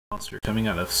monster coming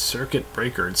out of Circuit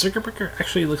Breaker, and Circuit Breaker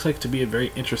actually looks like to be a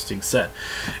very interesting set,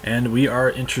 and we are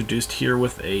introduced here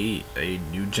with a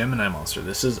new Gemini monster.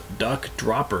 This is Duck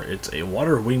Dropper. It's a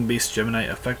water wing based Gemini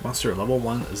effect monster, level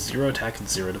 1, 0 attack and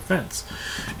 0 defense,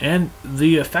 and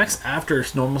the effects after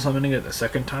normal summoning it the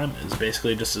second time is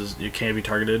basically just as you can't be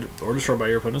targeted or destroyed by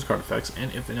your opponent's card effects,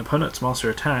 and if an opponent's monster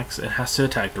attacks, it has to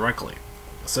attack directly.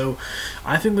 So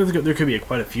I think that there could be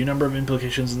quite a few number of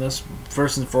implications in this.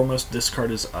 First and foremost, this card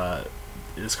is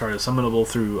summonable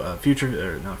through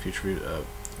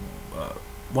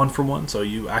one for one. So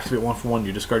you activate one for one,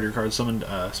 you discard your card,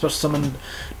 special summon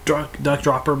Duck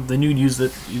Dropper. Then you use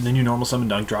then you normal summon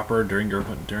Duck Dropper during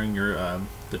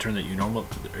the turn that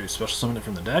you special summon it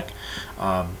from the deck.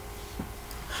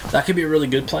 That could be a really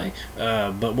good play,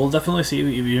 but we'll definitely see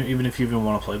even if you even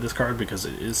want to play this card, because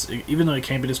even though it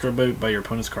can't be destroyed by your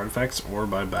opponent's card effects or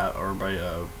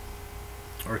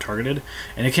or targeted,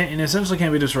 and it essentially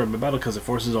can't be destroyed by battle because it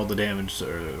forces all the damage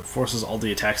or forces all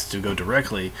the attacks to go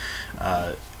directly.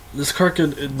 This card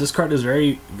is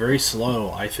very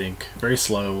slow. I think very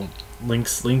slow link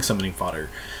summoning fodder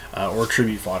or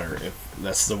tribute fodder, if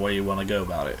that's the way you want to go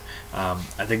about it.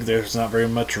 I think there's not very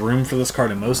much room for this card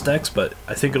in most decks, but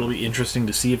I think it'll be interesting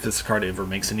to see if this card ever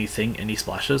makes any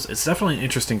splashes. It's definitely an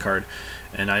interesting card,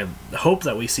 and I hope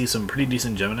that we see some pretty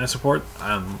decent Gemini support.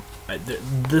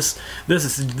 This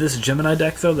Gemini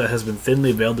deck, though, that has been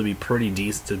thinly veiled to be pretty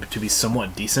decent, to be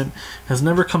somewhat decent, has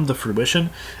never come to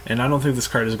fruition, and I don't think this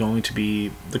card is going to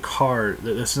be the card.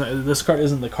 This card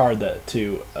isn't the card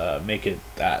to make it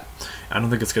that. I don't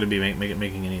think it's going to be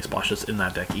making any splashes in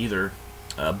that deck either.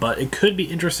 But it could be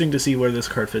interesting to see where this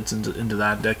card fits into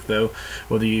that deck, though,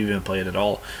 whether you even play it at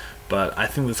all. But I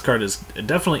think this card is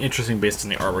definitely interesting based on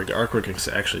the artwork. The artwork is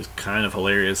actually kind of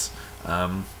hilarious.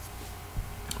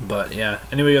 But yeah,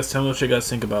 anyway, guys, tell me what you guys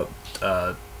think about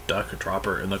Duck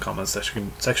Dropper in the comments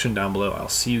section down below. I'll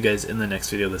see you guys in the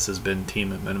next video. This has been Team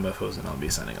Metamorphos, and I'll be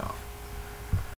signing off.